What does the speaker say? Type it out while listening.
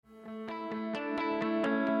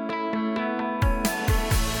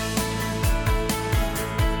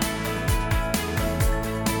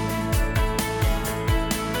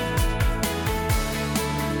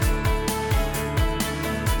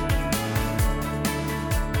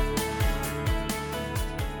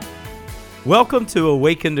Welcome to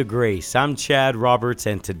Awaken to Grace. I'm Chad Roberts,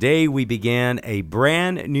 and today we began a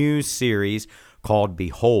brand new series called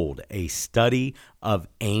Behold, a Study of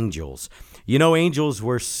Angels. You know, angels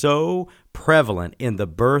were so prevalent in the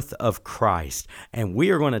birth of Christ, and we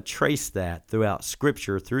are going to trace that throughout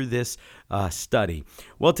Scripture through this study.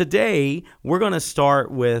 Well, today we're going to start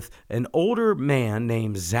with an older man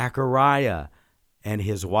named Zechariah and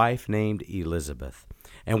his wife named Elizabeth.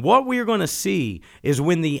 And what we're going to see is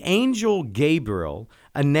when the angel Gabriel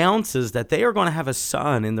announces that they are going to have a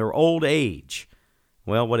son in their old age,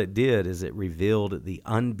 well, what it did is it revealed the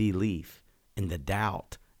unbelief and the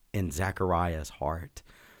doubt in Zechariah's heart.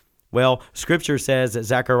 Well, Scripture says that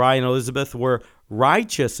Zechariah and Elizabeth were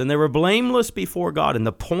righteous and they were blameless before God. And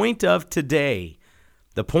the point of today,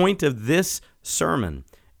 the point of this sermon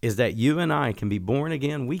is that you and I can be born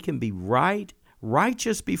again. We can be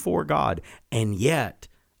righteous before God, and yet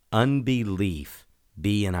unbelief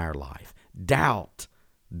be in our life. Doubt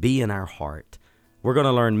be in our heart. We're going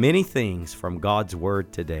to learn many things from God's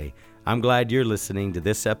Word today. I'm glad you're listening to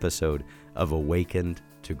this episode of Awakened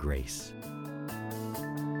to Grace.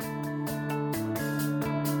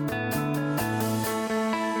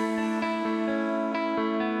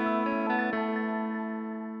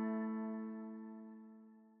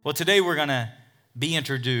 Well, today we're going to be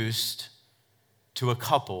introduced to a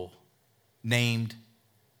couple named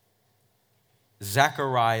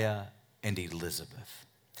Zechariah and Elizabeth.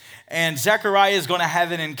 And Zechariah is going to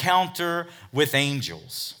have an encounter with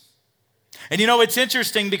angels. And you know, it's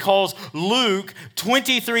interesting because Luke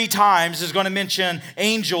 23 times is going to mention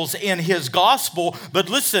angels in his gospel. But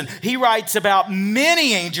listen, he writes about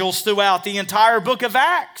many angels throughout the entire book of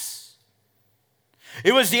Acts.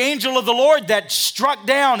 It was the angel of the Lord that struck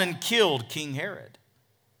down and killed King Herod.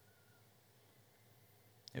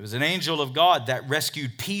 It was an angel of God that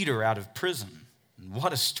rescued Peter out of prison. And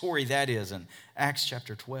what a story that is in Acts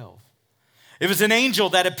chapter 12. It was an angel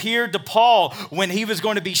that appeared to Paul when he was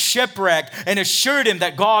going to be shipwrecked and assured him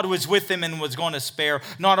that God was with him and was going to spare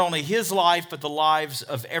not only his life, but the lives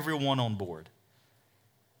of everyone on board.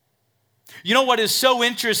 You know what is so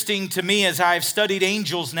interesting to me as I've studied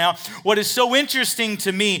angels now, what is so interesting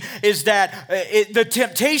to me is that the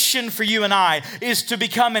temptation for you and I is to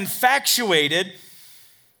become infatuated,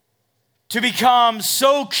 to become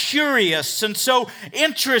so curious and so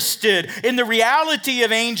interested in the reality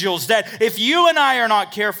of angels that if you and I are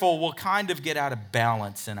not careful, we'll kind of get out of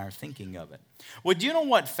balance in our thinking of it. Well, do you know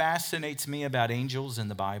what fascinates me about angels in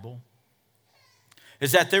the Bible?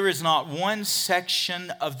 Is that there is not one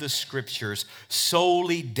section of the Scriptures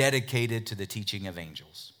solely dedicated to the teaching of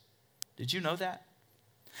angels. Did you know that?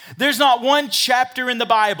 There's not one chapter in the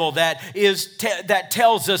Bible that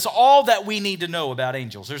tells us all that we need to know about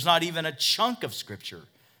angels. There's not even a chunk of Scripture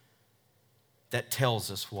that tells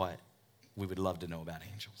us what we would love to know about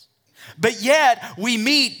angels. But yet, we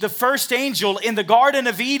meet the first angel in the Garden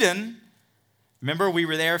of Eden. Remember, we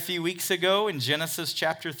were there a few weeks ago in Genesis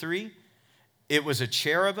chapter 3. It was a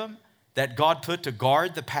cherubim that God put to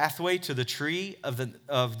guard the pathway to the tree of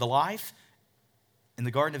the life in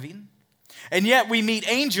the Garden of Eden. And yet we meet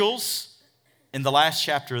angels in the last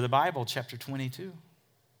chapter of the Bible, chapter 22.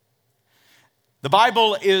 The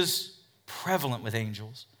Bible is prevalent with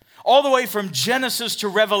angels. All the way from Genesis to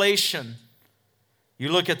Revelation. You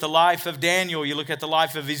look at the life of Daniel, you look at the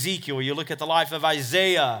life of Ezekiel, you look at the life of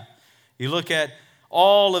Isaiah, you look at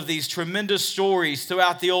all of these tremendous stories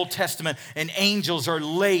throughout the Old Testament, and angels are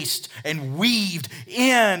laced and weaved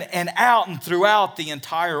in and out and throughout the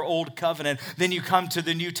entire Old Covenant. Then you come to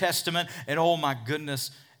the New Testament, and oh my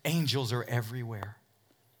goodness, angels are everywhere.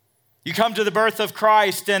 You come to the birth of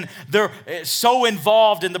Christ, and they're so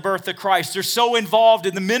involved in the birth of Christ. They're so involved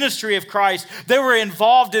in the ministry of Christ. They were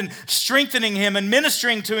involved in strengthening him and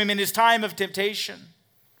ministering to him in his time of temptation.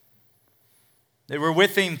 They were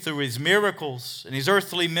with him through his miracles and his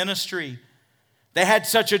earthly ministry. They had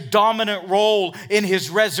such a dominant role in his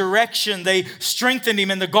resurrection. They strengthened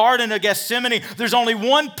him in the Garden of Gethsemane. There's only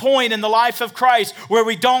one point in the life of Christ where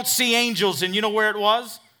we don't see angels, and you know where it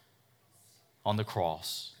was? On the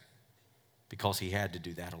cross, because he had to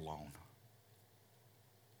do that alone.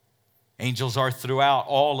 Angels are throughout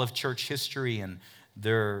all of church history, and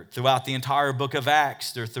they're throughout the entire book of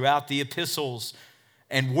Acts. They're throughout the epistles.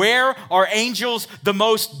 And where are angels the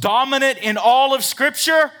most dominant in all of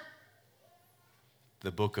Scripture?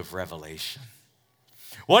 The book of Revelation.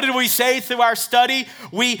 What did we say through our study?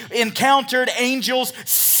 We encountered angels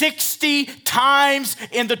 60 times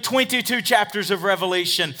in the 22 chapters of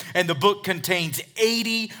Revelation, and the book contains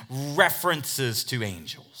 80 references to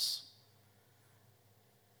angels.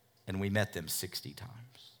 And we met them 60 times.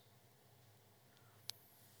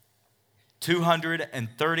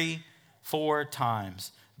 234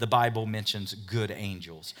 times the Bible mentions good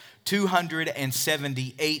angels.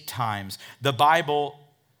 278 times the Bible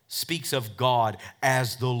speaks of God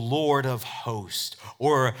as the Lord of hosts,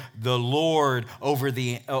 or the Lord over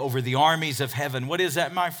the armies of heaven. What is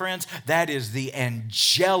that, my friends? That is the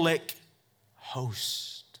angelic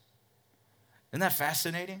host. Isn't that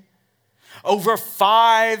fascinating? Over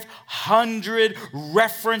 500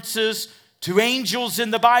 references to angels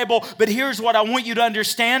in the Bible. But here's what I want you to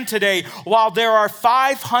understand today. While there are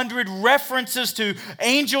 500 references to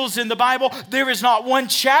angels in the Bible, there is not one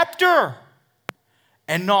chapter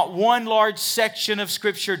and not one large section of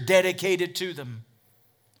Scripture dedicated to them.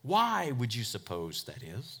 Why would you suppose that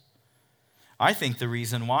is? I think the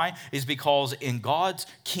reason why is because in God's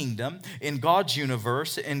kingdom, in God's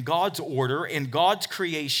universe, in God's order, in God's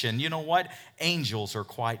creation, you know what? Angels are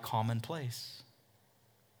quite commonplace.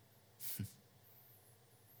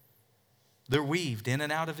 They're weaved in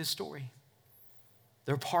and out of His story.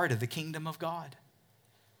 They're part of the kingdom of God.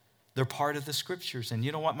 They're part of the Scriptures. And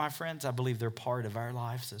you know what, my friends? I believe they're part of our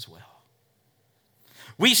lives as well.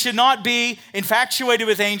 We should not be infatuated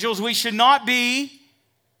with angels. We should not be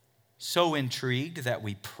so intrigued that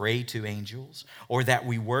we pray to angels or that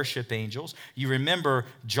we worship angels. You remember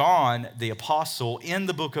John, the apostle, in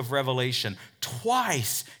the book of Revelation,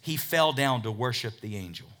 twice he fell down to worship the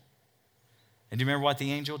angel. And do you remember what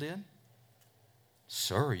the angel did?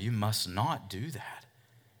 Sir, you must not do that.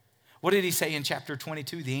 What did he say in chapter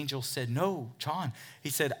 22? The angel said, no, John. He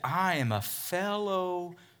said, I am a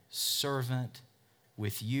fellow servant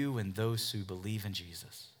with you and those who believe in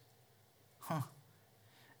Jesus.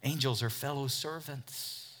 Angels are fellow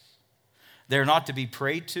servants. They're not to be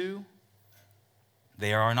prayed to.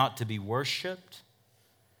 They are not to be worshiped.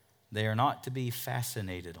 They are not to be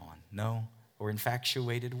fascinated on, no, or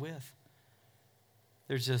infatuated with.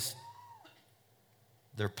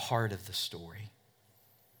 They're part of the story.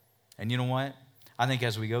 And you know what? I think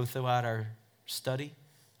as we go throughout our study,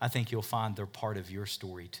 I think you'll find they're part of your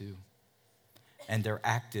story too. And they're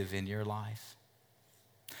active in your life.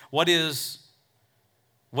 What is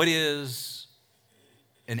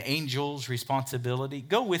an angel's responsibility?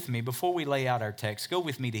 Go with me, before we lay out our text, go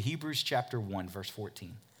with me to Hebrews chapter 1, verse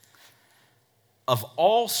 14. Of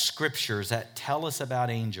all scriptures that tell us about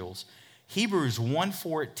angels, Hebrews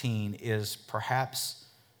 1:14 is perhaps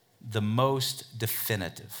the most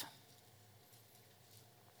definitive.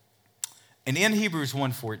 And in Hebrews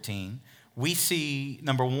 1:14, we see,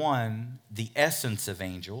 number one, the essence of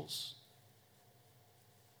angels.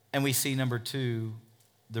 And we see, number two,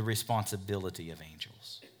 the responsibility of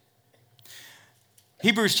angels.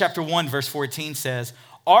 Hebrews chapter 1, verse 14 says,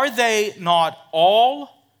 are they not all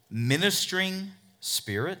ministering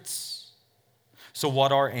spirits? So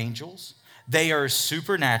what are angels? They are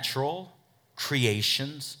supernatural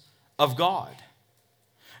creations of God.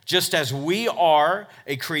 Just as we are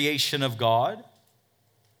a creation of God,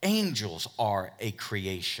 angels are a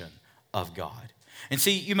creation of God. And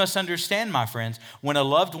see, you must understand, my friends, when a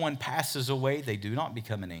loved one passes away, they do not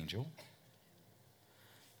become an angel.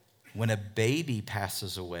 When a baby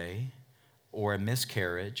passes away, or a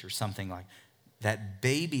miscarriage or something like that,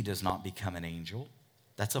 baby does not become an angel.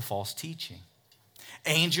 That's a false teaching.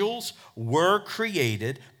 Angels were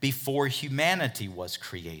created before humanity was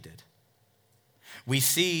created.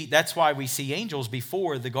 That's why we see angels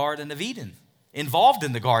before the Garden of Eden, involved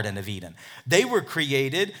in the Garden of Eden. They were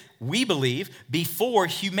created, we believe, before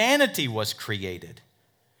humanity was created.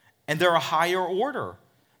 And they're a higher order,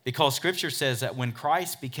 because Scripture says that when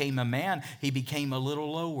Christ became a man, he became a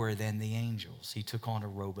little lower than the angels. He took on a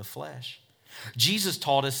robe of flesh. Jesus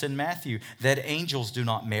taught us in Matthew that angels do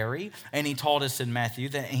not marry, and he taught us in Matthew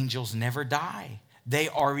that angels never die. They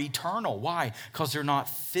are eternal. Why? Because they're not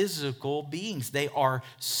physical beings. They are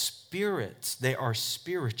spirits. They are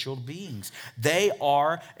spiritual beings. They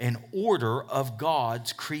are an order of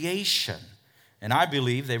God's creation. And I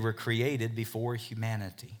believe they were created before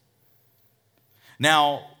humanity.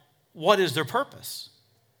 Now, what is their purpose?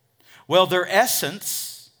 Well, their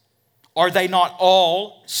essence, are they not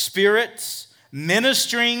all spirits,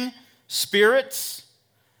 ministering spirits?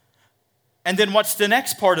 And then what's the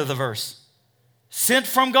next part of the verse? Sent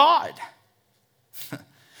from God.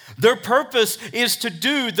 Their purpose is to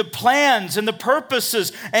do the plans and the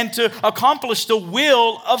purposes and to accomplish the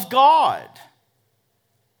will of God.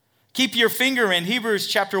 Keep your finger in Hebrews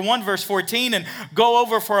chapter 1, verse 14, and go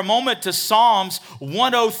over for a moment to Psalms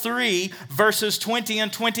 103, verses 20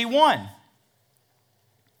 and 21.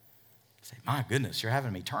 Say, my goodness, you're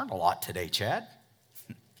having me turn a lot today, Chad.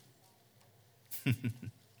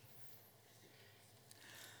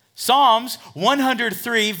 Psalms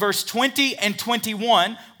 103, verse 20 and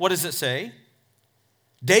 21, what does it say?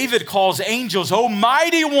 David calls angels, "O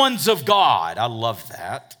mighty ones of God." I love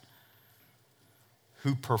that.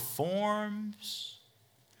 Who performs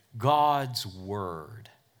God's word.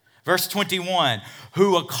 Verse 21,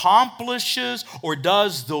 who accomplishes or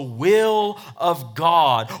does the will of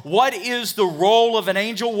God. What is the role of an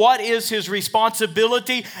angel? What is his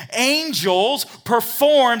responsibility? Angels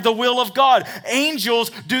perform the will of God.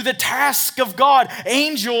 Angels do the task of God.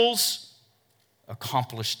 Angels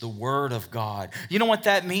accomplish the word of God. You know what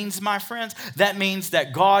that means, my friends? That means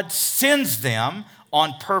that God sends them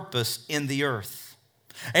on purpose in the earth.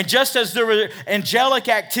 And just as there were angelic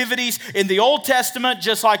activities in the Old Testament,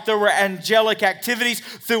 just like there were angelic activities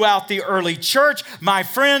throughout the early church, my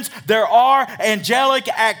friends, there are angelic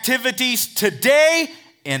activities today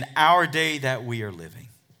in our day that we are living.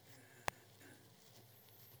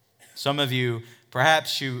 Some of you,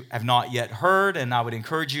 perhaps you have not yet heard, and I would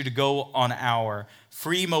encourage you to go on our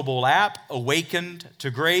free mobile app, Awakened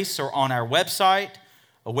to Grace, or on our website,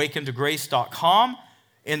 awakenedtograce.com.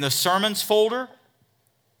 In the sermons folder,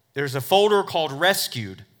 there's a folder called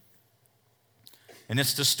Rescued. And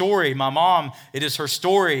it's the story, my mom, it is her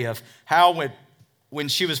story of how when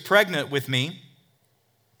she was pregnant with me,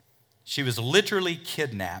 she was literally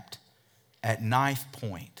kidnapped at knife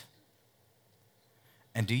point.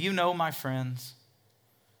 And do you know, my friends,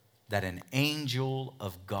 that an angel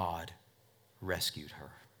of God rescued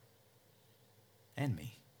her and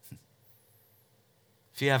me?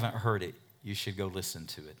 If you haven't heard it, you should go listen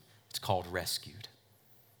to it. It's called Rescued.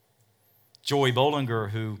 Joy Bollinger,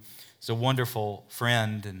 who is a wonderful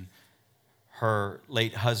friend, and her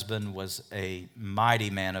late husband was a mighty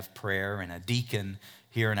man of prayer and a deacon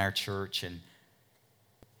here in our church, and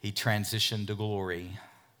he transitioned to glory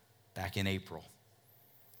back in April.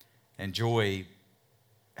 And Joy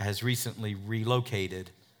has recently relocated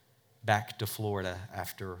back to Florida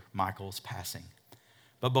after Michael's passing.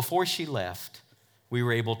 But before she left, we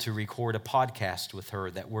were able to record a podcast with her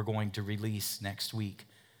that we're going to release next week.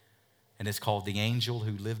 And it's called The Angel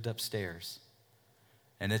Who Lived Upstairs.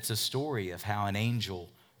 And it's a story of how an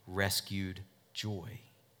angel rescued Joy.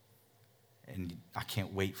 And I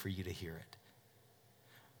can't wait for you to hear it.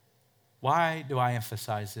 Why do I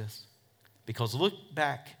emphasize this? Because look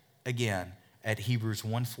back again at Hebrews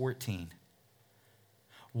 1:14.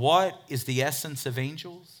 What is the essence of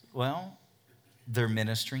angels? Well, they're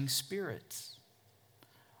ministering spirits.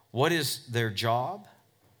 What is their job?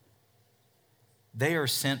 They are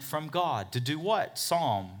sent from God to do what?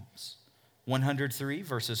 Psalms 103,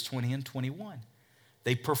 verses 20 and 21.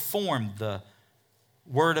 They perform the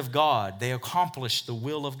word of God. They accomplish the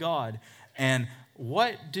will of God. And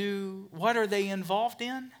what are they involved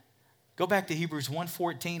in? Go back to Hebrews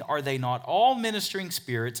 1:14. Are they not all ministering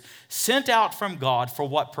spirits sent out from God for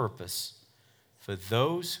what purpose? For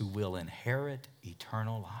those who will inherit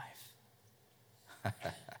eternal life.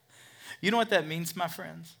 You know what that means, my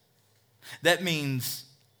friends? That means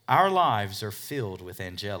our lives are filled with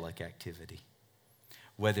angelic activity,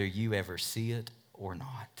 whether you ever see it or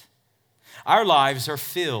not. Our lives are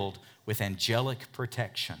filled with angelic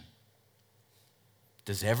protection.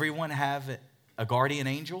 Does everyone have a guardian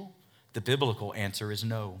angel? The biblical answer is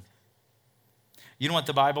no. You know what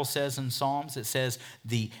the Bible says in Psalms? It says,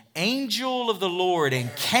 the angel of the Lord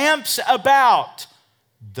encamps about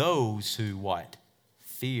those who what?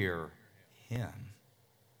 Fear him.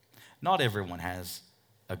 Not everyone has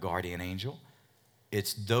a guardian angel.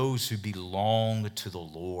 It's those who belong to the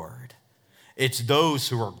Lord. It's those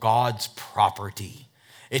who are God's property.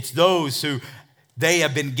 It's those who they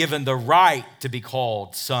have been given the right to be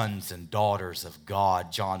called sons and daughters of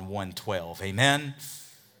God, John 1:12. Amen?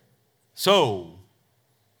 So,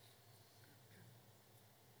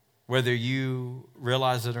 whether you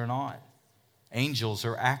realize it or not, angels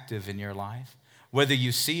are active in your life. Whether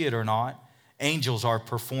you see it or not, angels are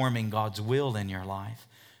performing God's will in your life.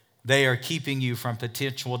 They are keeping you from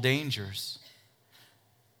potential dangers.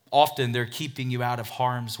 Often they're keeping you out of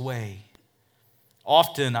harm's way.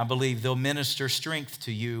 Often, I believe, they'll minister strength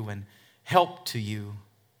to you and help to you.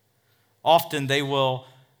 Often they will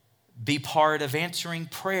be part of answering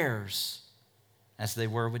prayers, as they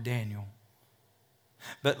were with Daniel.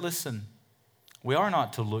 But listen, we are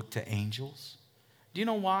not to look to angels. Do you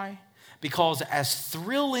know why? Because as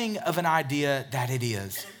thrilling of an idea that it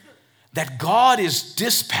is, that God is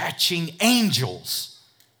dispatching angels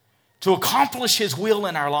to accomplish his will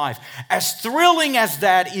in our life, as thrilling as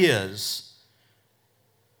that is,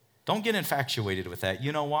 don't get infatuated with that.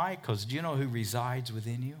 You know why? Because do you know who resides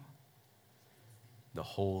within you? The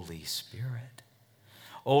Holy Spirit.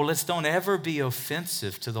 Oh, let's don't ever be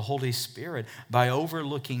offensive to the Holy Spirit by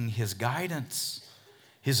overlooking His guidance,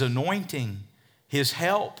 His anointing, His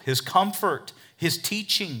help, His comfort, His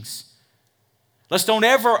teachings. Let's don't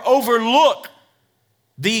ever overlook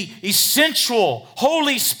the essential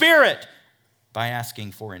Holy Spirit by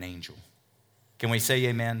asking for an angel. Can we say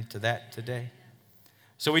amen to that today?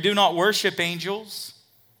 So we do not worship angels,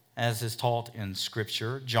 as is taught in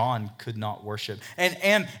Scripture. John could not worship.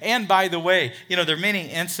 And by the way, there are many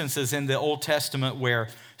instances in the Old Testament where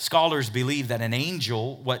scholars believe that an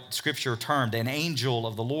angel, what Scripture termed an angel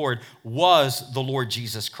of the Lord, was the Lord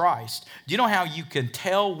Jesus Christ. Do you know how you can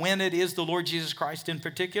tell when it is the Lord Jesus Christ in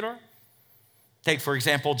particular? Take, for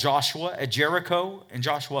example, Joshua at Jericho in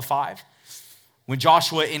Joshua 5. When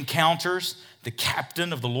Joshua encounters the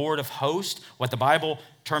captain of the Lord of hosts, what the Bible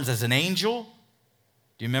terms as an angel,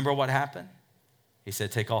 do you remember what happened? He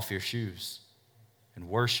said, take off your shoes and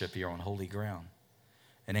worship here on holy ground.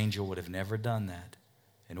 An angel would have never done that.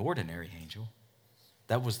 An ordinary angel.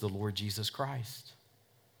 That was the Lord Jesus Christ.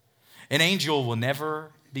 An angel will never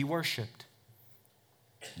be worshiped.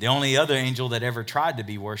 The only other angel that ever tried to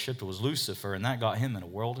be worshiped was Lucifer, and that got him in a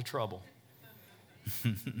world of trouble.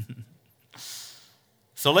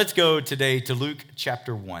 So let's go today to Luke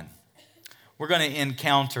chapter 1. We're going to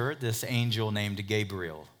encounter this angel named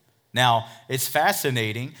Gabriel. Now, it's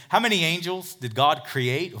fascinating. How many angels did God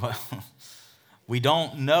create? Well, we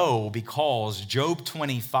don't know because Job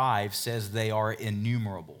 25 says they are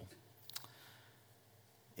innumerable.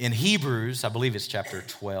 In Hebrews, I believe it's chapter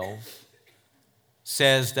 12,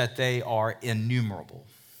 says that they are innumerable.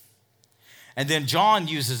 And then John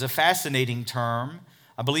uses a fascinating term.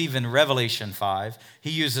 I believe in Revelation 5,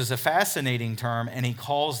 he uses a fascinating term and he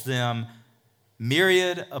calls them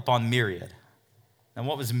myriad upon myriad. Now,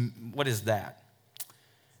 what is that?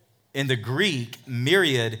 In the Greek,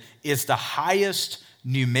 myriad is the highest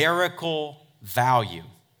numerical value.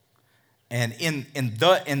 And in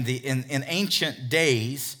ancient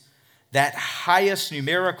days, that highest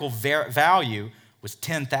numerical value was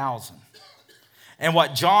 10,000. And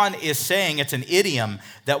what John is saying, it's an idiom,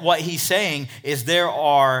 that what he's saying is there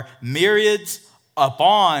are myriads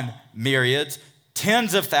upon myriads,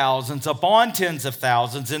 tens of thousands upon tens of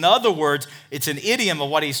thousands. In other words, it's an idiom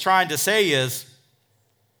of what he's trying to say is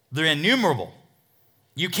they're innumerable.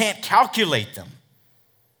 You can't calculate them.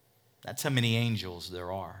 That's how many angels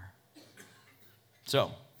there are.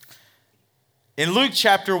 So, in Luke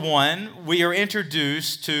chapter 1, we are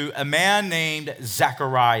introduced to a man named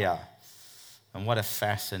Zechariah. And what a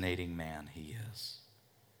fascinating man he is.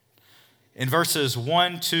 In verses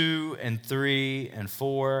 1, 2, and 3, and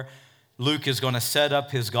 4, Luke is going to set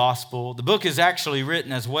up his gospel. The book is actually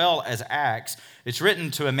written as well as Acts. It's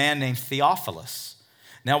written to a man named Theophilus.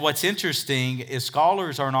 Now, what's interesting is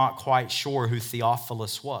scholars are not quite sure who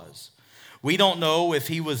Theophilus was. We don't know if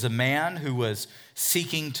he was a man who was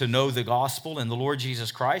seeking to know the gospel and the Lord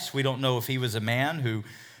Jesus Christ. We don't know if he was a man who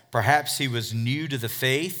perhaps he was new to the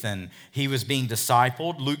faith and he was being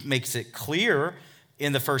discipled. Luke makes it clear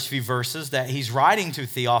in the first few verses that he's writing to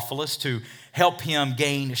Theophilus to help him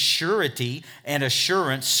gain surety and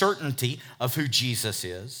assurance, certainty of who Jesus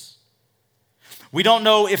is. We don't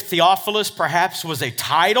know if Theophilus perhaps was a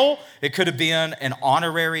title. It could have been an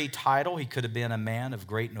honorary title. He could have been a man of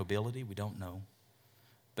great nobility. We don't know.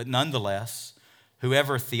 But nonetheless,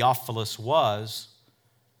 whoever Theophilus was,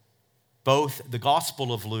 both the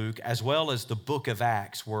Gospel of Luke as well as the book of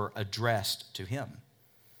Acts were addressed to him.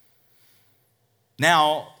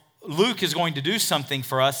 Now, Luke is going to do something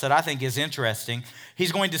for us that I think is interesting.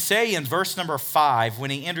 He's going to say in verse number 5,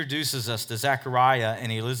 when he introduces us to Zechariah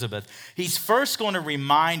and Elizabeth, he's first going to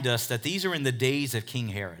remind us that these are in the days of King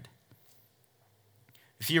Herod.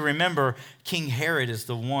 If you remember, King Herod is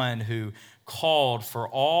the one who called for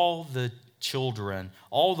all the children,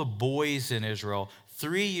 all the boys in Israel,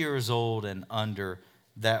 3 years old and under,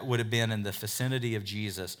 that would have been in the vicinity of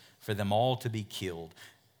Jesus, for them all to be killed.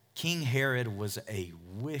 King Herod was a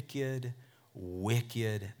wicked,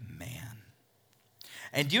 wicked man.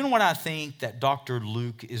 And do you know what I think that Dr.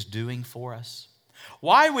 Luke is doing for us?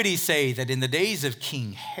 Why would he say that in the days of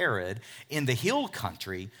King Herod, in the hill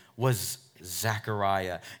country, was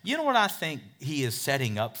Zechariah? You know what I think he is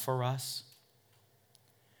setting up for us?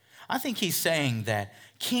 I think he's saying that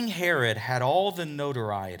King Herod had all the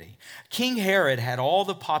notoriety. King Herod had all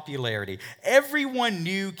the popularity. Everyone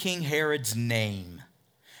knew King Herod's name.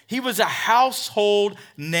 He was a household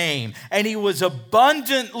name, and he was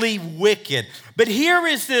abundantly wicked. But here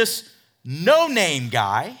is this no-name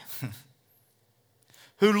guy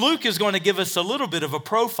who Luke is going to give us a little bit of a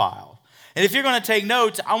profile. And if you're going to take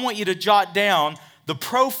notes, I want you to jot down the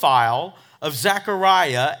profile of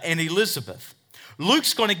Zechariah and Elizabeth.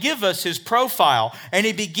 Luke's going to give us his profile, and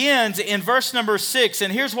he begins in verse number 6.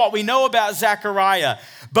 And here's what we know about Zechariah.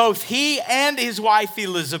 Both he and his wife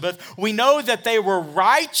Elizabeth, we know that they were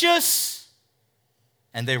righteous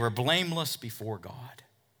and they were blameless before God.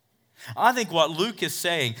 I think what Luke is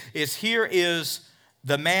saying is here is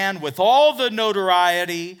the man with all the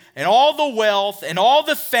notoriety and all the wealth and all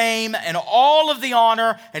the fame and all of the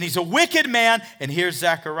honor, and he's a wicked man. And here's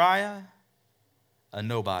Zechariah, a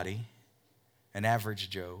nobody, an average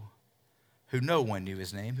Joe, who no one knew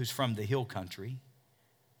his name, who's from the hill country.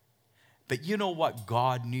 But you know what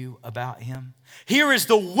God knew about him? Here is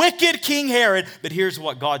the wicked King Herod, but here's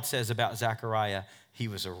what God says about Zechariah. He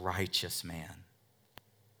was a righteous man.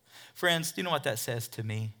 Friends, do you know what that says to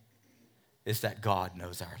me? Is that God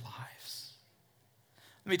knows our lives.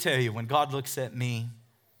 Let me tell you, when God looks at me,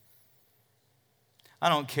 I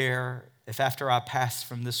don't care if after I pass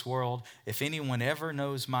from this world, if anyone ever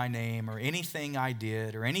knows my name or anything I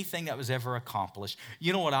did or anything that was ever accomplished.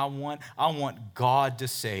 You know what I want? I want God to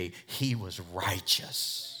say he was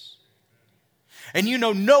righteous. And you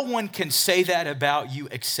know, no one can say that about you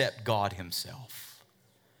except God himself.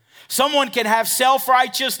 Someone can have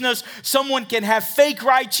self-righteousness, someone can have fake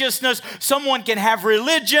righteousness, someone can have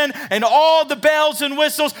religion and all the bells and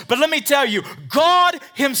whistles, but let me tell you, God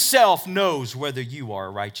himself knows whether you are a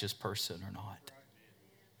righteous person or not.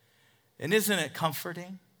 And isn't it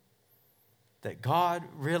comforting that God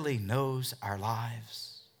really knows our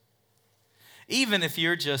lives? Even if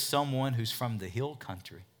you're just someone who's from the hill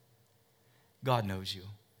country, God knows you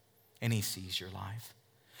and he sees your life.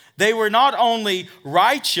 They were not only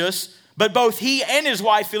righteous, but both he and his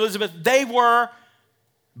wife Elizabeth, they were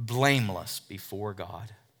blameless before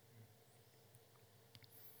God.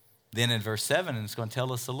 Then in verse 7, and it's going to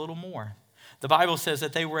tell us a little more. The Bible says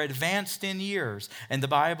that they were advanced in years. And the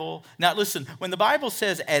Bible, now listen, when the Bible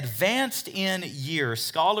says advanced in years,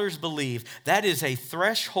 scholars believe that is a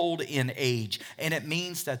threshold in age. And it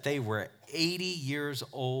means that they were 80 years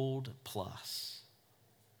old plus.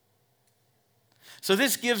 So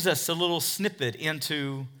this gives us a little snippet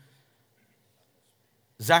into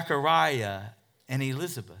Zechariah and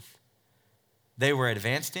Elizabeth. They were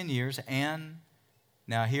advanced in years, and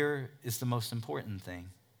now here is the most important thing.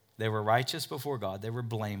 They were righteous before God. They were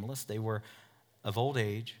blameless. They were of old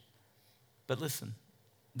age. But listen,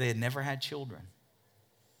 they had never had children.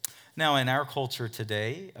 Now, in our culture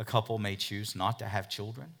today, a couple may choose not to have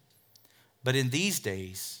children. But in these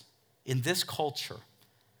days, in this culture,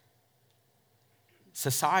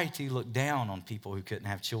 society looked down on people who couldn't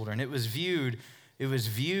have children. It was viewed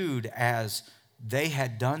as they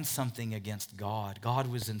had done something against God. God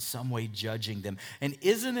was in some way judging them. And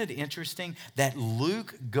isn't it interesting that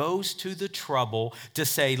Luke goes to the trouble to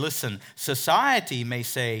say, listen, society may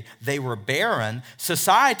say they were barren.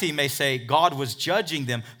 Society may say God was judging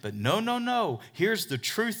them. But no. Here's the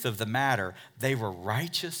truth of the matter. They were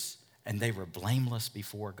righteous and they were blameless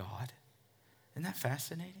before God. Isn't that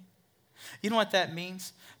fascinating? You know what that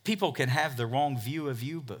means? People can have the wrong view of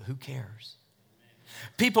you, but who cares?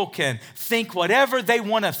 People can think whatever they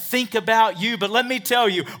want to think about you, but let me tell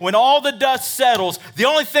you, when all the dust settles, the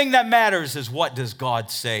only thing that matters is what does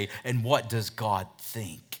God say and what does God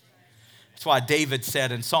think. That's why David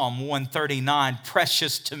said in Psalm 139,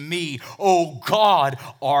 precious to me, O God,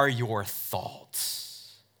 are your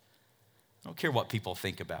thoughts. I don't care what people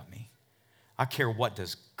think about me. I care what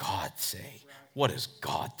does God say. What does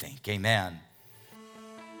God think? Amen.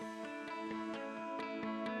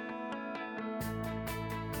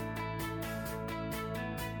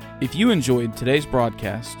 If you enjoyed today's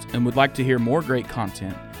broadcast and would like to hear more great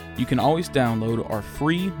content, you can always download our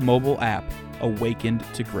free mobile app, Awakened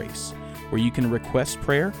to Grace, where you can request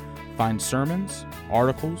prayer, find sermons,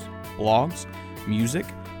 articles, blogs, music,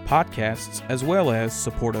 podcasts, as well as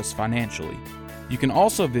support us financially. You can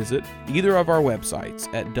also visit either of our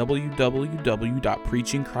websites at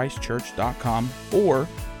www.preachingchristchurch.com or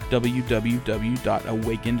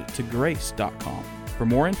www.awakenedtograce.com for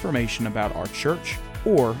more information about our church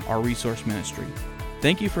or our resource ministry.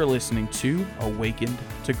 Thank you for listening to Awakened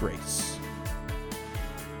to Grace.